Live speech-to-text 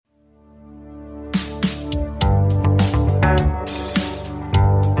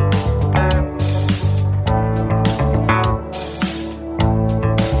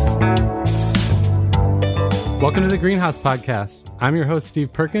Welcome to the Greenhouse Podcast. I'm your host,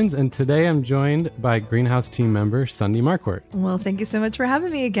 Steve Perkins, and today I'm joined by Greenhouse team member, Sunday Marquardt. Well, thank you so much for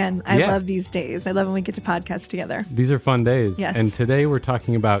having me again. I love these days. I love when we get to podcast together. These are fun days. Yes. And today we're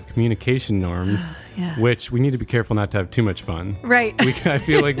talking about communication norms, which we need to be careful not to have too much fun. Right. I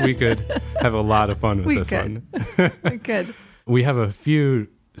feel like we could have a lot of fun with this one. We could. We have a few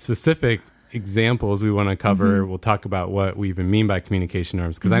specific examples we want to cover. We'll talk about what we even mean by communication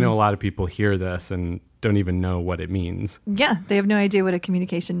norms, because I know a lot of people hear this and don't even know what it means. Yeah, they have no idea what a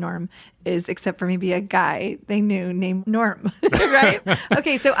communication norm is, except for maybe a guy they knew named Norm, right?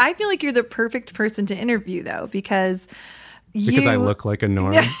 Okay, so I feel like you're the perfect person to interview, though, because I look like a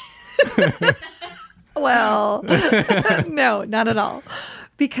norm? Well, no, not at all.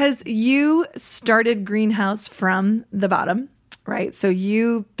 Because you started Greenhouse from the bottom, right? So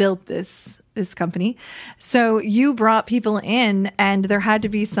you built this company. So you brought people in and there had to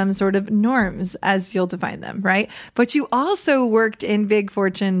be some sort of norms as you'll define them, right? But you also worked in big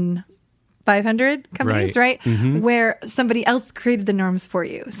Fortune 500 companies, right? Mm-hmm. Where somebody else created the norms for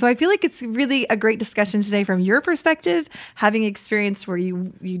you. So I feel like it's really a great discussion today from your perspective, having experience where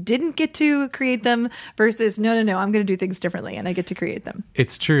you didn't get to create them versus, no, I'm going to do things differently and I get to create them.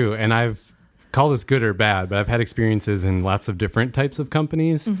 It's true. And I've call this good or bad, but I've had experiences in lots of different types of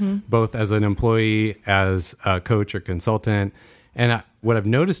companies, both as an employee, as a coach or consultant. And what I've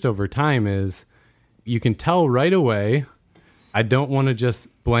noticed over time is you can tell right away. I don't want to just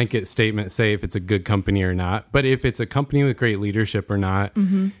blanket statement say if it's a good company or not, but if it's a company with great leadership or not,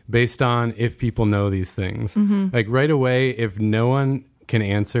 based on if people know these things. Like right away, if no one can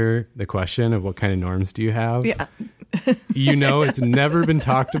answer the question of what kind of norms do you have, you know it's never been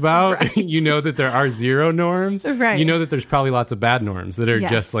talked about. Right. You know that there are zero norms. Right. You know that there's probably lots of bad norms that are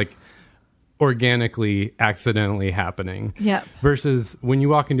just like organically, accidentally happening. Yep. Versus when you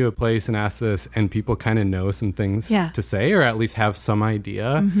walk into a place and ask this and people kind of know some things to say or at least have some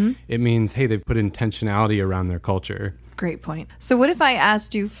idea, it means, hey, they've put intentionality around their culture. Great point. So what if I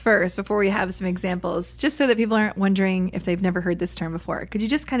asked you first, before we have some examples, just so that people aren't wondering if they've never heard this term before, could you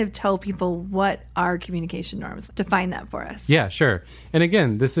just kind of tell people what are communication norms? Define that for us. Yeah, sure. And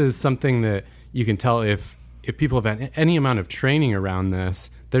again, this is something that you can tell if people have had any amount of training around this,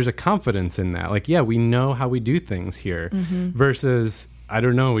 there's a confidence in that. Like, we know how we do things here versus, I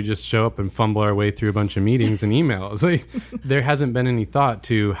don't know, we just show up and fumble our way through a bunch of meetings and emails. Like, there hasn't been any thought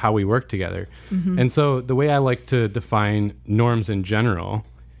to how we work together. And so the way I like to define norms in general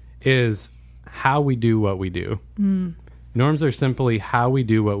is how we do what we do. Norms are simply how we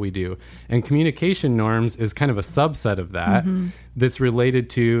do what we do. And communication norms is kind of a subset of that that's related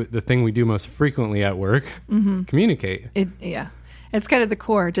to the thing we do most frequently at work, communicate. It's kind of the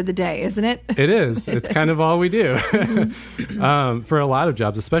core to the day, isn't it? It is. It's kind of all we do for a lot of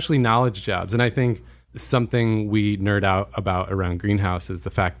jobs, especially knowledge jobs. And I think something we nerd out about around Greenhouse is the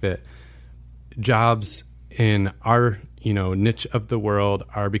fact that jobs in our niche of the world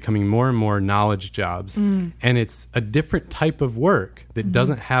are becoming more and more knowledge jobs. And it's a different type of work that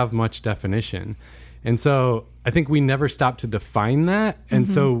doesn't have much definition. And so I think we never stop to define that. And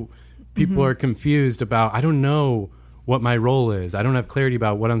so people are confused about, I don't know what my role is. I don't have clarity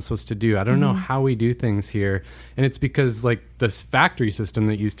about what I'm supposed to do. I don't know how we do things here. And it's because like this factory system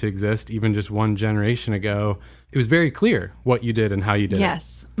that used to exist even just one generation ago, it was very clear what you did and how you did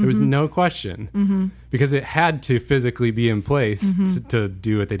it. There was no question because it had to physically be in place to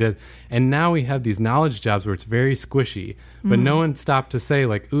do what they did. And now we have these knowledge jobs where it's very squishy, but no one stopped to say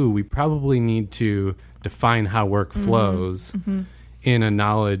like, ooh, we probably need to define how work flows in a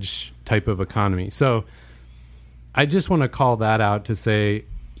knowledge type of economy. So I just want to call that out to say,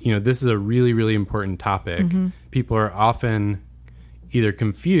 this is a really, really important topic. People are often either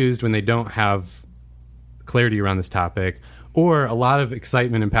confused when they don't have clarity around this topic, or a lot of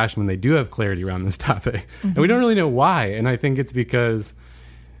excitement and passion when they do have clarity around this topic. And we don't really know why. And I think it's because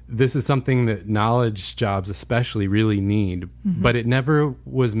this is something that knowledge jobs especially really need, but it never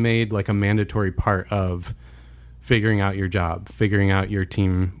was made like a mandatory part of figuring out your job, figuring out your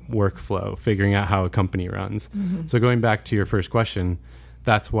team workflow, figuring out how a company runs. So going back to your first question,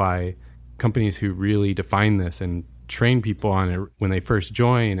 that's why companies who really define this and train people on it when they first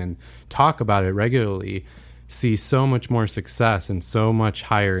join and talk about it regularly see so much more success and so much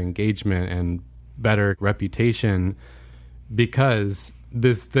higher engagement and better reputation, because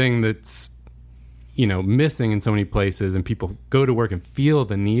this thing that's missing in so many places, and people go to work and feel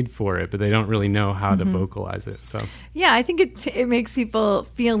the need for it, but they don't really know how to vocalize it. So yeah, I think it makes people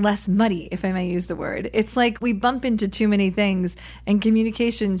feel less muddy, if I may use the word. It's like we bump into too many things, and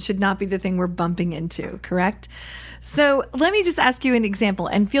communication should not be the thing we're bumping into, correct? So let me just ask you an example,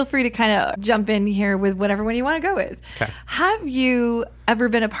 and feel free to kind of jump in here with whatever one you want to go with. Okay. Have you ever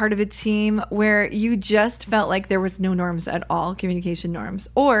been a part of a team where you just felt like there was no norms at all, communication norms?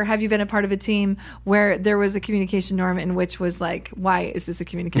 Or have you been a part of a team where there was a communication norm in which was like, why is this a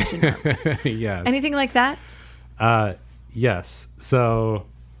communication norm? Yes. Anything like that? Yes. So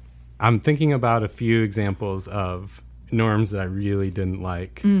I'm thinking about a few examples of norms that I really didn't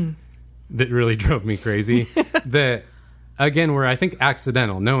like. That really drove me crazy. That, again, were I think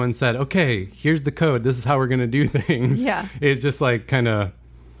accidental. No one said, okay, here's the code. This is how we're going to do things. Yeah. It's just like kind of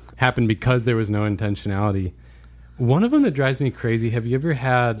happened because there was no intentionality. One of them that drives me crazy, have you ever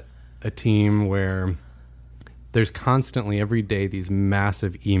had a team where there's constantly every day these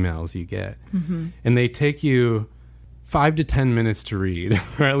massive emails you get, and they take you 5 to 10 minutes to read,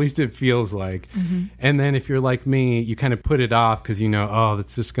 or at least it feels like. And then if you're like me, you kind of put it off because you know, oh,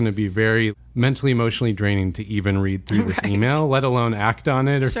 that's just going to be very mentally, emotionally draining to even read through this email, let alone act on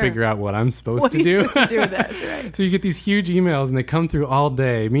it or figure out what I'm supposed to do. Supposed to do with that, right. So you get these huge emails and they come through all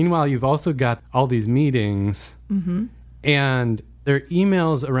day. Meanwhile, you've also got all these meetings and they're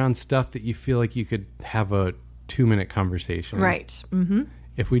emails around stuff that you feel like you could have a 2-minute conversation. Right.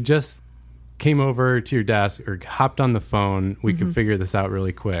 If we just came over to your desk or hopped on the phone, we could figure this out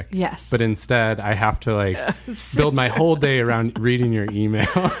really quick. Yes. But instead, I have to like build my whole day around reading your email.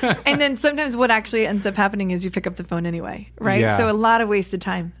 And then sometimes what actually ends up happening is you pick up the phone anyway, right? Yeah. So a lot of wasted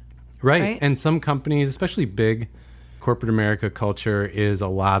time. Right. And some companies, especially big corporate America culture, is a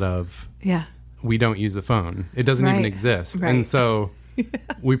lot of, we don't use the phone. It doesn't even exist. Right. And so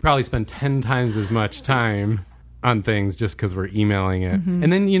we probably spend 10 times as much time on things just because we're emailing it.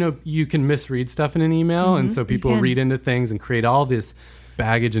 And then, you know, you can misread stuff in an email. And so people read into things and create all this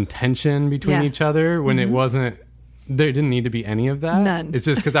baggage and tension between each other when it wasn't, there didn't need to be any of that. None. It's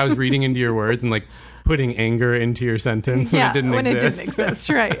just because I was reading into your words and like putting anger into your sentence when it didn't exist. It didn't exist,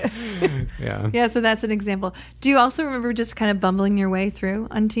 right. Yeah, so that's an example. Do you also remember just kind of bumbling your way through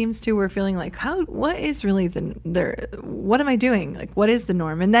on teams too, where feeling like, what is really what am I doing? Like, what is the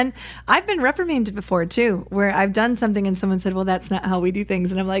norm? And then I've been reprimanded before too, where I've done something and someone said, well, that's not how we do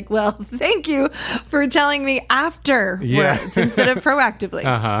things. And I'm like, well, thank you for telling me afterwards instead of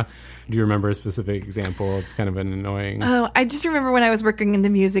proactively. Do you remember a specific example of kind of an annoying? Oh, I just remember when I was working in the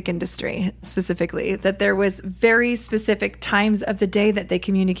music industry specifically, that there was very specific times of the day that they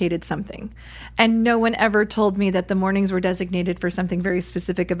communicated something. And no one ever told me that the mornings were designated for something very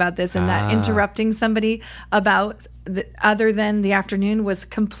specific about this, and that interrupting somebody about other than the afternoon was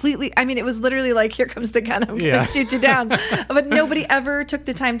completely, I mean, it was literally like, here comes the gun, I'm going to shoot you down. But nobody ever took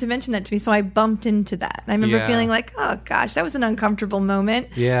the time to mention that to me. So I bumped into that. And I remember feeling like, oh gosh, that was an uncomfortable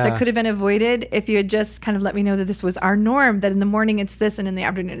moment that could have been avoided if you had just kind of let me know that this was our norm, that in the morning it's this and in the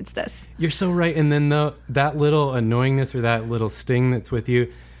afternoon it's this. You're so right. And then that little annoyingness or that little sting that's with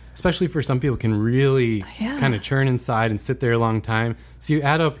you, especially for some people, can really kind of churn inside and sit there a long time. So you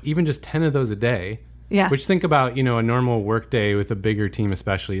add up even just 10 of those a day. Yeah. Which, think about, you know, a normal work day with a bigger team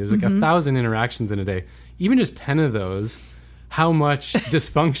especially. There's like 1,000 interactions in a day. Even just 10 of those, how much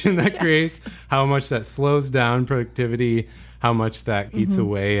dysfunction that creates, how much that slows down productivity, how much that eats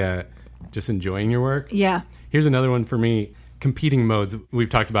away at just enjoying your work. Yeah. Here's another one for me, competing modes. We've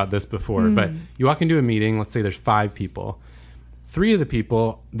talked about this before, but you walk into a meeting, let's say there's 5 people. 3 of the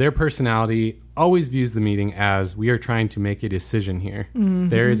people, their personality always views the meeting as, we are trying to make a decision here.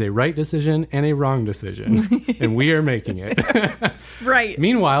 There is a right decision and a wrong decision, and we are making it. Right.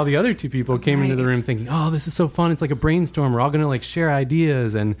 Meanwhile, the other 2 people came into the room thinking, oh, this is so fun. It's like a brainstorm. We're all going to like share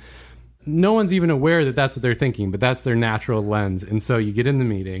ideas, and no one's even aware that that's what they're thinking, but that's their natural lens. And so you get in the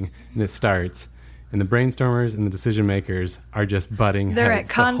meeting and it starts, and the brainstormers and the decision makers are just butting They're heads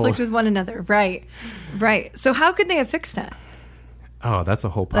at conflict with one another. Right. Right. So how could they have fixed that? Oh, that's a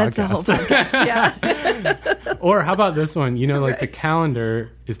whole podcast. That's a whole podcast, yeah. Or how about this one? You know, like the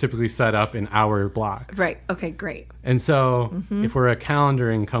calendar is typically set up in hour blocks. Right. Okay, great. And so if we're a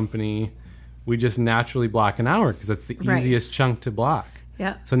calendaring company, we just naturally block an hour because that's the easiest chunk to block.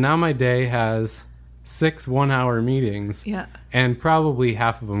 Yeah. So now my day has 6 one-hour meetings. Yeah. And probably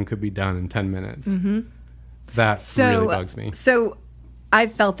half of them could be done in 10 minutes. That really bugs me. So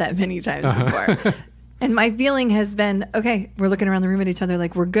I've felt that many times before. And my feeling has been, okay, we're looking around the room at each other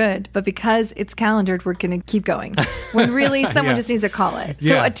like we're good, but because it's calendared, we're going to keep going. When really someone just needs to call it.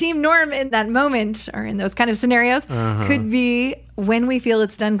 So a team norm in that moment or in those kind of scenarios could be, when we feel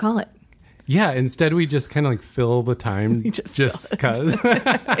it's done, call it. Yeah, instead we just kind of like fill the time just because.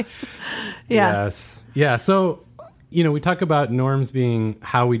 Yes. Yeah, so, you know, we talk about norms being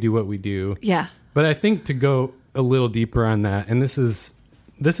how we do what we do. Yeah. But I think to go a little deeper on that, and this is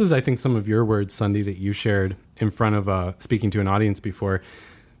I think some of your words, Sunday, that you shared in front of speaking to an audience before,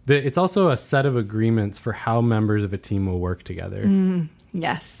 that it's also a set of agreements for how members of a team will work together.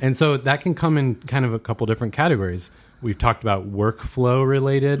 Yes. And so that can come in kind of a couple different categories. We've talked about workflow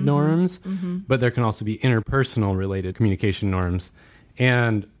related norms, but there can also be interpersonal related communication norms.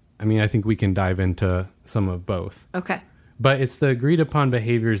 And I mean, I think we can dive into some of both. Okay. But it's the agreed upon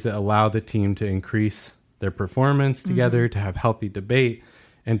behaviors that allow the team to increase their performance together, to have healthy debate,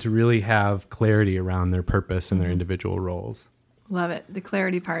 and to really have clarity around their purpose and their individual roles. Love it. The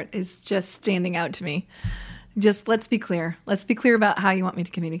clarity part is just standing out to me. Just let's be clear. Let's be clear about how you want me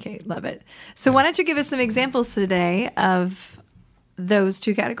to communicate. Love it. So why don't you give us some examples today of those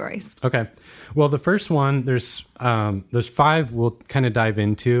two categories? Okay. Well, the first one, there's 5 we'll kind of dive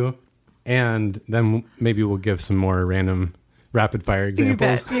into, and then maybe we'll give some more random rapid fire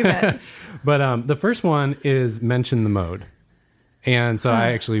examples. You bet. But the first one is mention the mode. And so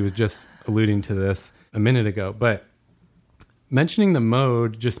I actually was just alluding to this a minute ago, but mentioning the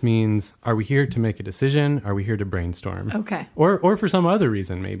mode just means, are we here to make a decision? Are we here to brainstorm? Okay. Or for some other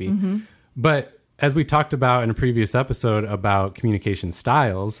reason, maybe. But as we talked about in a previous episode about communication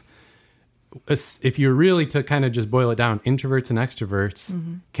styles, if you really to kind of just boil it down, introverts and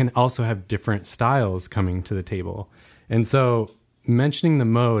extroverts can also have different styles coming to the table. And so mentioning the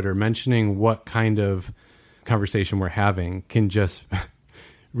mode or mentioning what kind of conversation we're having can just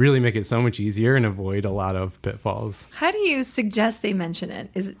really make it so much easier and avoid a lot of pitfalls. How do you suggest they mention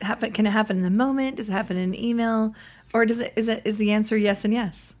it? Can it happen in the moment? Does it happen in an email? Or is the answer yes and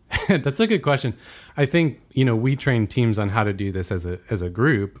yes? That's a good question. I think, we train teams on how to do this as a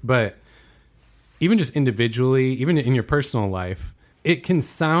group, but even just individually, even in your personal life, it can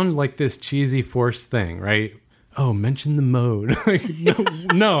sound like this cheesy forced thing, right? Oh, mention the mode. Like,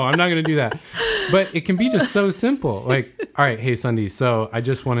 no, I'm not going to do that. But it can be just so simple. Like, all right, hey, Sunday, so I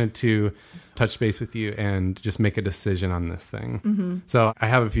just wanted to touch base with you and just make a decision on this thing. So I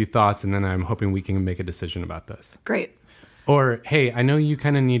have a few thoughts, and then I'm hoping we can make a decision about this. Great. Or, hey, I know you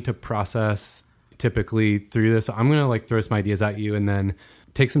kind of need to process typically through this. So I'm going to throw some ideas at you and then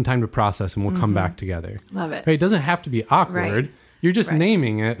take some time to process, and we'll come back together. Love it. Right? It doesn't have to be awkward. Right. You're just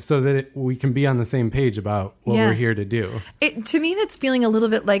naming it so that we can be on the same page about what we're here to do. To me, that's feeling a little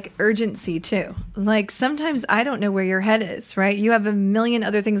bit like urgency, too. Like sometimes I don't know where your head is, right? You have a million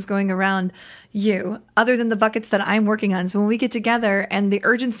other things going around you other than the buckets that I'm working on. So when we get together and the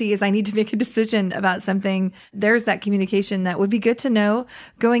urgency is I need to make a decision about something, there's that communication that would be good to know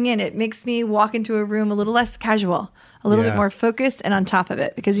going in. It makes me walk into a room a little less casual, a little bit more focused and on top of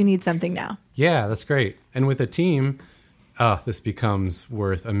it because you need something now. Yeah, that's great. And with a team, this becomes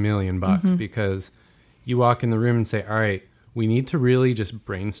worth $1 million because you walk in the room and say, all right, we need to really just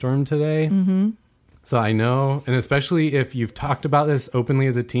brainstorm today. So I know, and especially if you've talked about this openly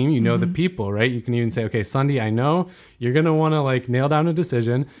as a team, you know the people, right? You can even say, okay, Sunday, I know you're going to want to nail down a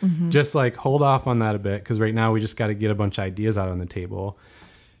decision. Just hold off on that a bit because right now we just got to get a bunch of ideas out on the table.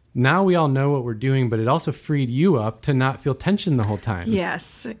 Now we all know what we're doing, but it also freed you up to not feel tension the whole time.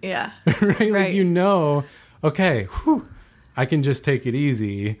 Yes. Yeah. Right? Okay, I can just take it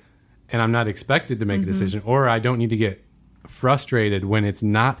easy and I'm not expected to make a decision, or I don't need to get frustrated when it's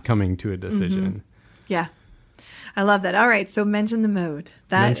not coming to a decision. Yeah. I love that. All right. So mention the mode.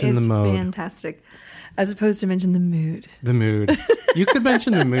 That is fantastic. As opposed to mention the mood. The mood. You could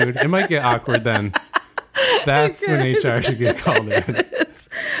mention the mood. It might get awkward then. That's when HR should get called in.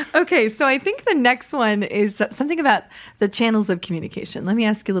 Okay. So I think the next one is something about the channels of communication. Let me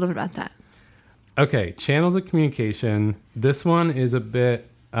ask you a little bit about that. Okay, channels of communication. This one is a bit,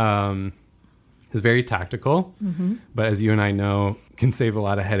 is very tactical, but as you and I know, can save a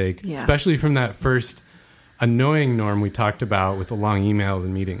lot of headache, especially from that first annoying norm we talked about with the long emails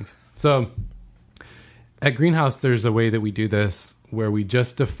and meetings. So at Greenhouse, there's a way that we do this where we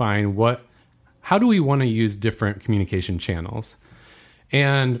just define how do we want to use different communication channels?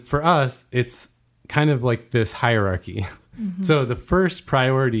 And for us, it's kind of like this hierarchy. So the first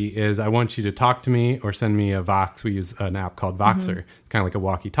priority is I want you to talk to me or send me a Vox. We use an app called Voxer. It's kind of like a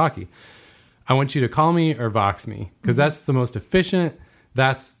walkie-talkie. I want you to call me or Vox me because that's the most efficient.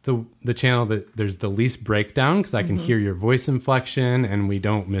 That's the channel that there's the least breakdown because I can hear your voice inflection and we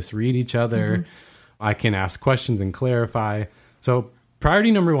don't misread each other. I can ask questions and clarify. So priority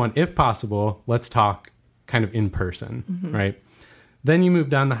number 1, if possible, let's talk kind of in person, right? Then you move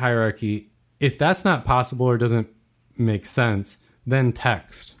down the hierarchy. If that's not possible or doesn't make sense, then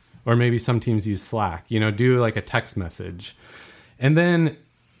text, or maybe some teams use Slack, do a text message. And then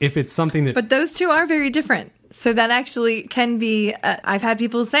if it's something that... But those two are very different. So that actually can be, I've had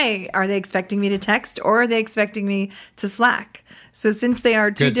people say, are they expecting me to text or are they expecting me to Slack? So since they are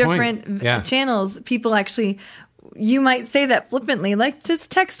two different channels, people actually, you might say that flippantly, like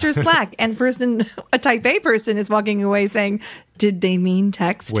just text or Slack. And a type A person is walking away saying, did they mean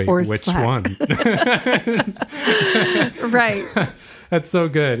text or which Slack? One? Right. That's so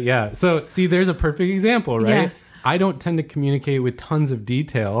good. Yeah. So see, there's a perfect example, right? Yeah. I don't tend to communicate with tons of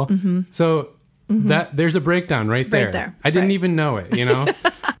detail. So that there's a breakdown right there. I didn't even know it,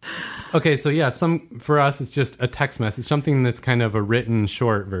 Okay, so yeah, for us it's just a text message, something that's kind of a written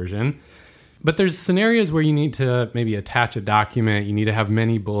short version. But there's scenarios where you need to maybe attach a document, you need to have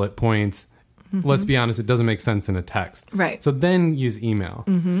many bullet points. Let's be honest, it doesn't make sense in a text. Right. So then use email.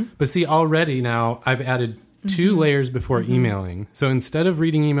 But see, already now I've added 2 layers before emailing. So instead of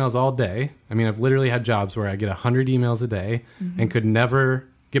reading emails all day, I've literally had jobs where I get 100 emails a day and could never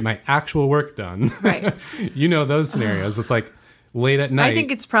get my actual work done. Right. Those scenarios. It's like late at night. I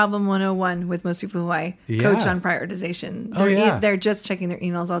think it's problem 101 with most people who I coach on prioritization. They're just checking their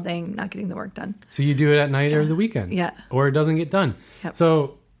emails all day and not getting the work done. So you do it at night or the weekend. Yeah. Or it doesn't get done. Yep.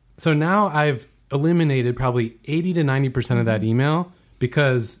 So now I've eliminated probably 80 to 90% of that email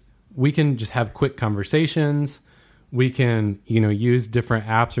because we can just have quick conversations. We can, use different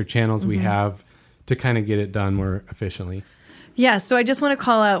apps or channels we have to kind of get it done more efficiently. Yeah, so I just want to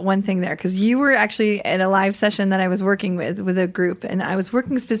call out one thing there because you were actually at a live session that I was working with a group, and I was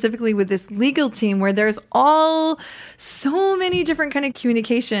working specifically with this legal team where there's so many different kind of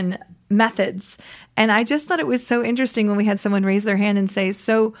communication methods. And I just thought it was so interesting when we had someone raise their hand and say,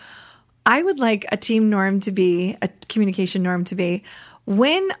 so I would like a communication norm to be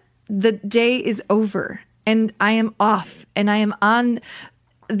when the day is over and I am off and I am on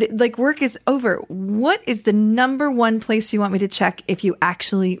work is over. What is the number one place you want me to check if you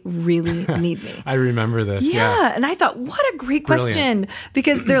actually really need me? I remember this. Yeah. And I thought, what a great question.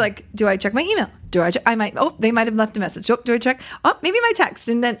 Because they're like, do I check my email? Do I check? They might have left a message. Oh, do I check? Oh, maybe my text.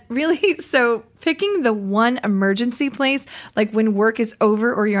 And then really, so picking the one emergency place, like when work is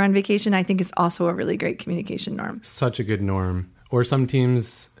over or you're on vacation, I think is also a really great communication norm. Such a good norm. Or some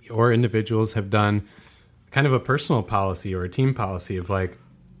teams or individuals have done kind of a personal policy or a team policy of like,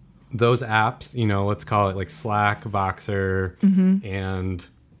 those apps, let's call it like Slack, Voxer, and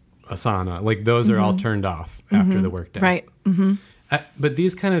Asana. Like those are all turned off after the workday. Right. But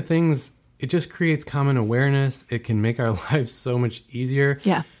these kind of things, it just creates common awareness. It can make our lives so much easier.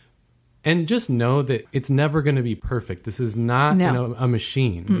 Yeah. And just know that it's never going to be perfect. This is not a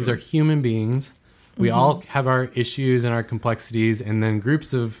machine. These are human beings. We all have our issues and our complexities, and then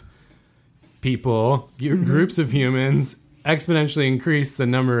groups of people, groups of humans exponentially increase the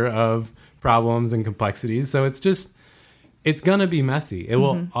number of problems and complexities. So it's going to be messy. It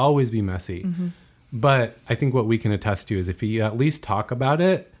will always be messy. But I think what we can attest to is if you at least talk about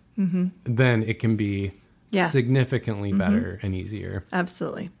it, then it can be significantly better and easier.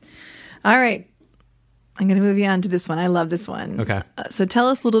 Absolutely. All right. I'm going to move you on to this one. I love this one. Okay. So tell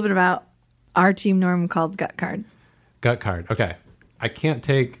us a little bit about our team norm called Gut Card. Gut Card. Okay. I can't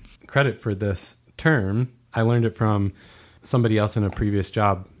take credit for this term. I learned it from somebody else in a previous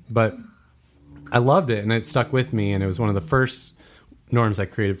job, but I loved it and it stuck with me. And it was one of the first norms I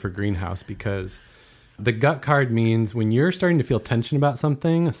created for Greenhouse because the gut card means when you're starting to feel tension about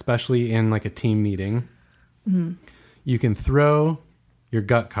something, especially in like a team meeting, you can throw your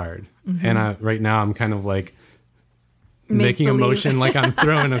gut card. And right now I'm kind of like making a motion like I'm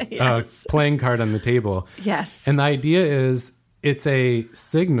throwing a playing card on the table. Yes. And the idea is it's a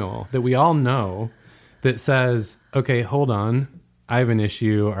signal that we all know that says, okay, hold on, I have an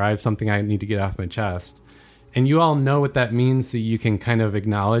issue or I have something I need to get off my chest. And you all know what that means, so you can kind of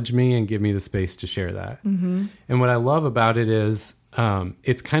acknowledge me and give me the space to share that. And what I love about it is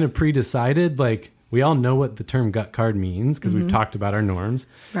it's kind of pre-decided. Like we all know what the term gut card means because we've talked about our norms.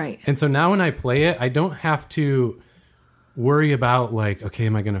 Right. And so now when I play it, I don't have to worry about like, okay,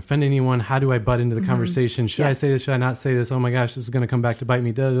 am I going to offend anyone? How do I butt into the conversation? Should I say this? Should I not say this? Oh my gosh, this is going to come back to bite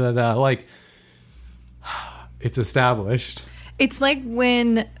me. Like, it's established. It's like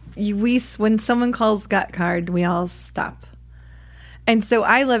when someone calls gut card, we all stop. And so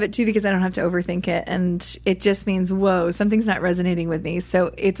I love it too because I don't have to overthink it. And it just means, whoa, something's not resonating with me.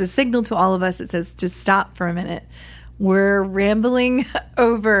 So it's a signal to all of us that says, just stop for a minute. We're rambling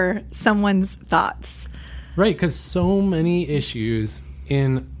over someone's thoughts. Right, because so many issues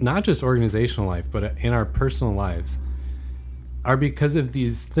in not just organizational life, but in our personal lives are because of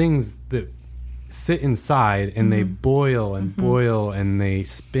these things that sit inside and they boil and boil and they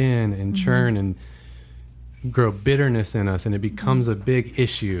spin and churn and grow bitterness in us, and it becomes a big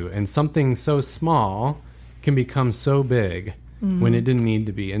issue. And something so small can become so big when it didn't need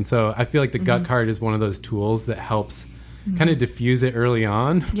to be. And so I feel like the gut card is one of those tools that helps kind of diffuse it early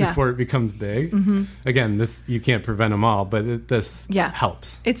on before it becomes big. Again, this, you can't prevent them all, but this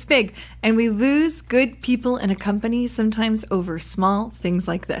helps. It's big. And we lose good people in a company sometimes over small things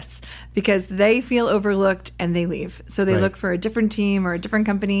like this because they feel overlooked and they leave. So they look for a different team or a different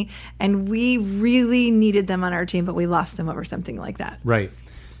company. And we really needed them on our team, but we lost them over something like that. Right.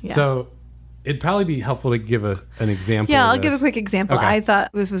 Yeah. So it'd probably be helpful to give us an example. Yeah, I'll give a quick example. Okay. I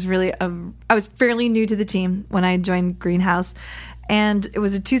thought this was really, I was fairly new to the team when I joined Greenhouse. And it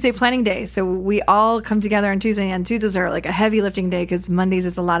was a Tuesday planning day. So we all come together on Tuesday. And Tuesdays are like a heavy lifting day because Mondays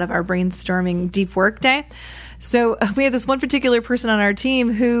is a lot of our brainstorming deep work day. So we had this one particular person on our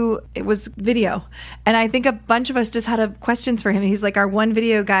team who, it was video. And I think a bunch of us just had questions for him. He's like our one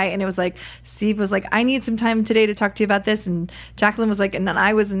video guy. And it was like, Steve was like, I need some time today to talk to you about this. And Jacqueline was like, and then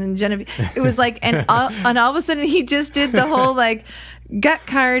I was, and then Genevieve. It was like, and all of a sudden he just did the whole like gut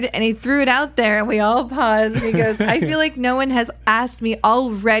card and he threw it out there and we all paused and he goes, I feel like no one has asked me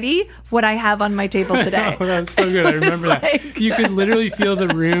already what I have on my table today. Oh, that was so good. I remember that. You could literally feel the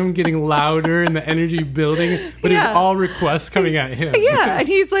room getting louder and the energy building, but it was all requests coming at him. Yeah. And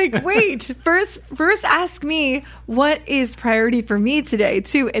he's like, wait, first ask me what is priority for me today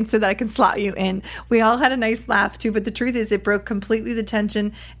too. And so that I can slot you in. We all had a nice laugh too, but the truth is it broke completely the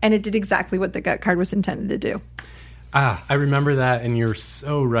tension and it did exactly what the gut card was intended to do. I remember that, and you're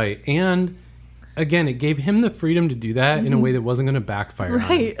so right. And again, it gave him the freedom to do that in a way that wasn't going to backfire on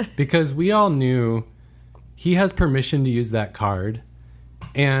him. Because we all knew he has permission to use that card.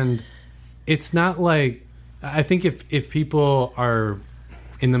 And it's not like, I think if people are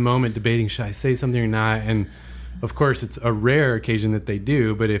in the moment debating, should I say something or not? And of course, it's a rare occasion that they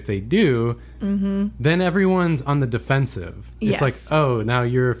do. But if they do, then everyone's on the defensive. It's like, oh, now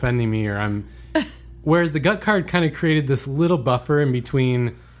you're offending me or I'm... Whereas the gut card kind of created this little buffer in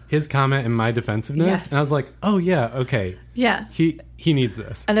between his comment and my defensiveness. Yes. And I was like, oh, yeah, okay. Yeah. He needs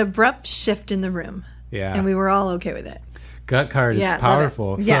this. An abrupt shift in the room. Yeah. And we were all okay with it. Gut card, it's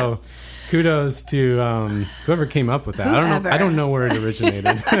powerful. It. So kudos to whoever came up with that. I don't know where it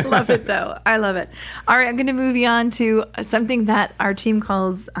originated. I love it, though. I love it. All right, I'm going to move you on to something that our team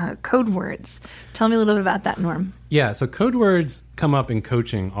calls code words. Tell me a little bit about that, Norm. Yeah, so code words come up in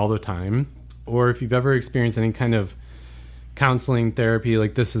coaching all the time. Or if you've ever experienced any kind of counseling therapy,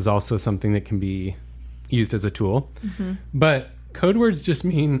 like this is also something that can be used as a tool. But code words just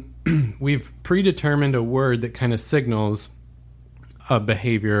mean we've predetermined a word that kind of signals a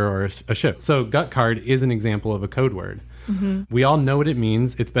behavior or a shift. So gut card is an example of a code word. We all know what it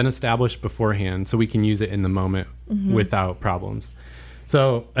means. It's been established beforehand, so we can use it in the moment without problems.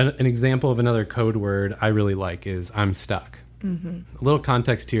 So an example of another code word I really like is I'm stuck. A little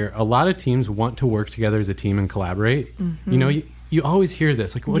context here. A lot of teams want to work together as a team and collaborate. You know, you always hear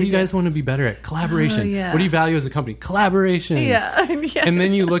this. Like, what do you guys want to be better at? Collaboration. What do you value as a company? Collaboration. And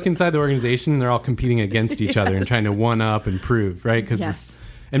then you look inside the organization, and they're all competing against each other and trying to one up and prove, right?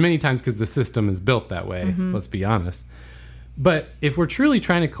 And many times because the system is built that way, let's be honest. But if we're truly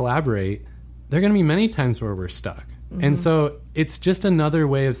trying to collaborate, there are going to be many times where we're stuck. And so it's just another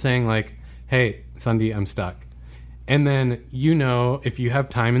way of saying like, hey, Sandy, I'm stuck. And then, you know, if you have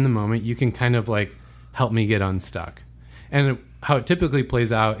time in the moment, you can kind of like help me get unstuck. And how it typically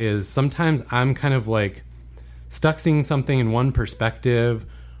plays out is sometimes I'm kind of like stuck seeing something in one perspective,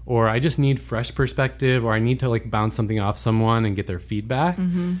 or I just need fresh perspective, or I need to like bounce something off someone and get their feedback.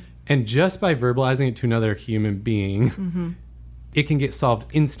 And just by verbalizing it to another human being, it can get solved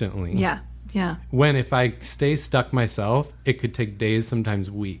instantly. Yeah. When if I stay stuck myself, it could take days, sometimes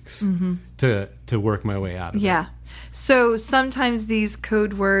weeks, to work my way out of it. Yeah. So sometimes these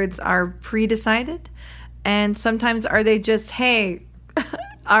code words are pre-decided, and sometimes are they just, hey,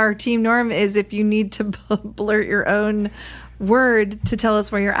 our team norm is if you need to blurt your own word to tell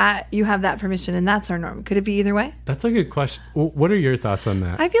us where you're at, you have that permission, and that's our norm. Could it be either way? That's a good question. What are your thoughts on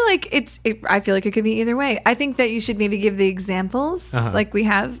that? I feel like it could be either way. I think that you should maybe give the examples, like we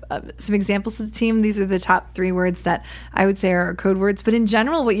have some examples of the team. These are the top 3 words that I would say are code words. But in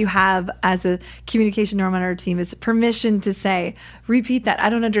general, what you have as a communication norm on our team is permission to say, repeat that.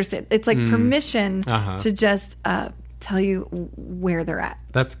 I don't understand. It's like permission to just tell you where they're at.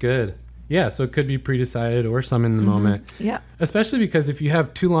 That's good. Yeah, so it could be pre-decided or some in the moment. Yeah. Especially because if you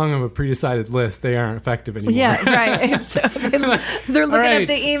have too long of a pre-decided list, they aren't effective anymore. Yeah, right. So they're looking at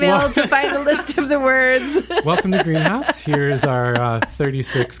the email to find a list of the words. Welcome to Greenhouse. Here's our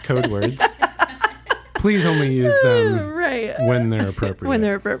 36 code words. Please only use them right when they're appropriate. When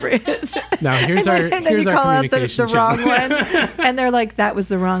they're appropriate. Now here's our communication the wrong one, and they're like, "That was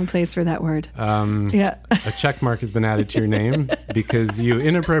the wrong place for that word." A check mark has been added to your name because you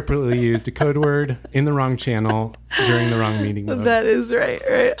inappropriately used a code word in the wrong channel during the wrong meeting mode. That is right.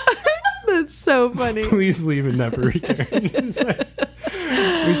 That's so funny. Please leave and never return.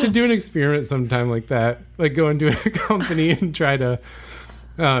 We should do an experiment sometime like that. Like go into a company and try to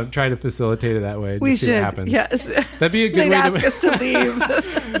facilitate it that way. We see should. What happens. Yes. That'd be a good They'd way ask to us to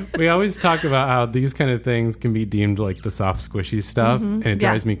leave. We always talk about how these kind of things can be deemed like the soft, squishy stuff, and it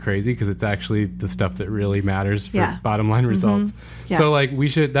drives me crazy because it's actually the stuff that really matters for bottom line results. Yeah. So, like,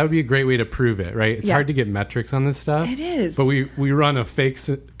 that would be a great way to prove it, right? It's hard to get metrics on this stuff. It is, but we run a fake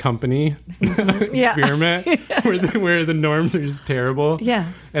company experiment where the norms are just terrible.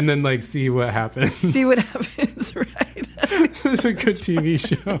 Yeah, and then like see what happens. Right? This is a good TV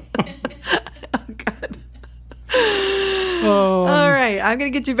show. Oh God. All right, I'm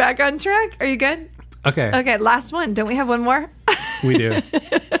gonna get you back on track. Are you good? Okay, last one. Don't we have one more? We do.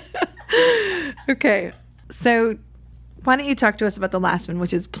 Okay, so why don't you talk to us about the last one,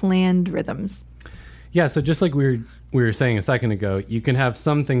 which is planned rhythms? Yeah, so just like we were saying a second ago, you can have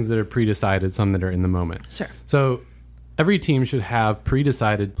some things that are pre-decided, some that are in the moment. Sure. So every team should have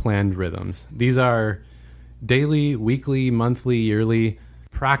pre-decided planned rhythms. These are daily, weekly, monthly, yearly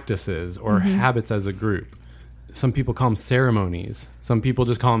practices or habits as a group. Some people call them ceremonies. Some people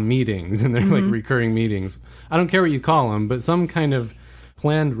just call them meetings, and they're like recurring meetings. I don't care what you call them, but some kind of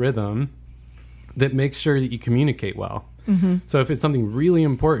planned rhythm that makes sure that you communicate well. So if it's something really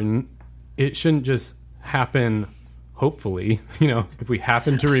important, it shouldn't just happen, hopefully, if we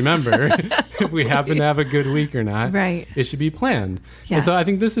happen to remember, if we happen to have a good week or not. Right. It should be planned. Yeah. And so I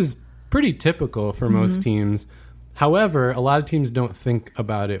think this is pretty typical for most teams. However, a lot of teams don't think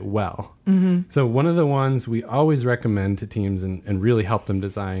about it well. So one of the ones we always recommend to teams and really help them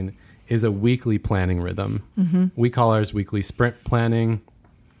design is a weekly planning rhythm. We call ours weekly sprint planning.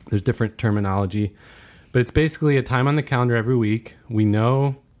 There's different terminology, but it's basically a time on the calendar every week. We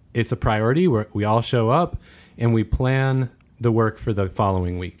know it's a priority where we all show up and we plan the work for the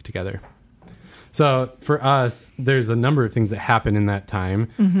following week together. So for us, there's a number of things that happen in that time.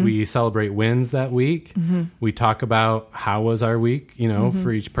 We celebrate wins that week. We talk about how was our week,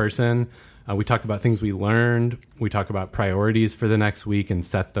 for each person. We talk about things we learned. We talk about priorities for the next week and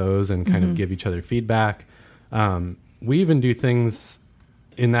set those and kind of give each other feedback. We even do things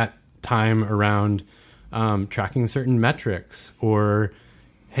in that time around tracking certain metrics or,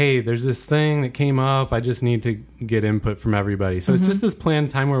 hey, there's this thing that came up. I just need to get input from everybody. So it's just this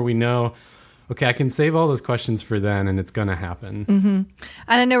planned time where we know, okay, I can save all those questions for then, and it's going to happen. And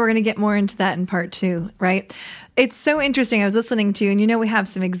I know we're going to get more into that in part 2, right? It's so interesting. I was listening to, and we have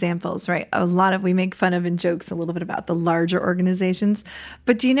some examples, right? We make fun of and jokes a little bit about the larger organizations.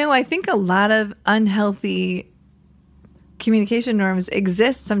 But I think a lot of unhealthy communication norms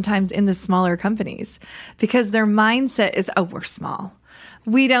exist sometimes in the smaller companies because their mindset is, oh, we're small.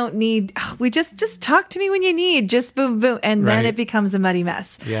 We don't need, we just talk to me when you need, just boom, boom. And then it becomes a muddy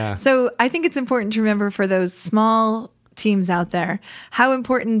mess. Yeah. So I think it's important to remember for those small teams out there, how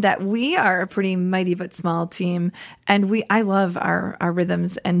important that we are a pretty mighty but small team. And I love our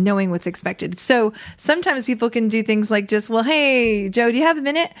rhythms and knowing what's expected. So sometimes people can do things like just, well, hey, Joe, do you have a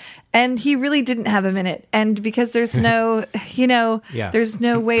minute? And he really didn't have a minute. And because there's no, Yes. there's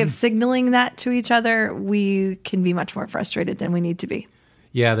no way of signaling that to each other, we can be much more frustrated than we need to be.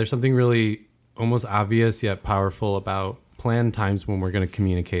 Yeah, there's something really almost obvious yet powerful about planned times when we're going to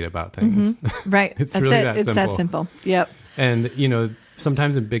communicate about things. Right. It's That's really it. that It's simple. that simple. Yep. And,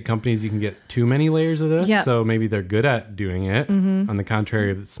 sometimes in big companies you can get too many layers of this. Yep. So maybe they're good at doing it on the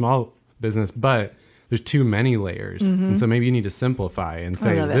contrary of the small business, but there's too many layers. And so maybe you need to simplify and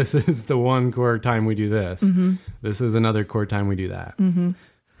say, this is the one core time we do this. This is another core time we do that.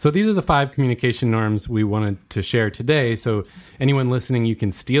 So these are the 5 communication norms we wanted to share today. So anyone listening, you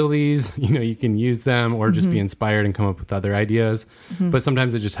can steal these, you can use them or just be inspired and come up with other ideas. But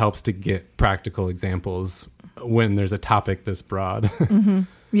sometimes it just helps to get practical examples when there's a topic this broad.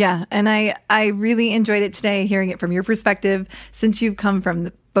 Yeah. And I really enjoyed it today, hearing it from your perspective, since you've come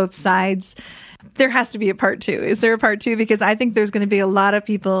from both sides. There has to be a part 2. Is there a part 2? Because I think there's going to be a lot of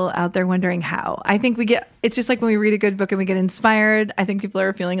people out there wondering how. I think it's just like when we read a good book and we get inspired. I think people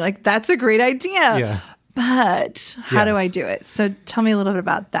are feeling like, that's a great idea. Yeah. But how do I do it? So tell me a little bit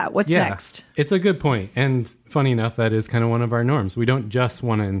about that. What's next? It's a good point. And funny enough, that is kind of one of our norms. We don't just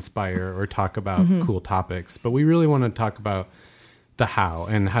want to inspire or talk about cool topics, but we really want to talk about the how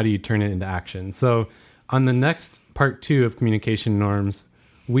and how do you turn it into action. So on the next part 2 of communication norms,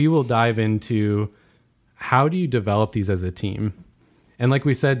 we will dive into how do you develop these as a team? And like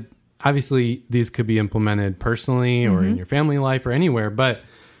we said, obviously these could be implemented personally or in your family life or anywhere, but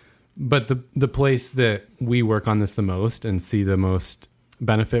the place that we work on this the most and see the most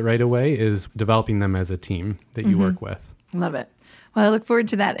benefit right away is developing them as a team that you work with. Love it. Well, I look forward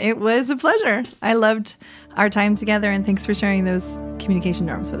to that. It was a pleasure. I loved our time together, and thanks for sharing those communication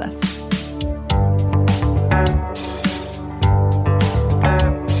norms with us.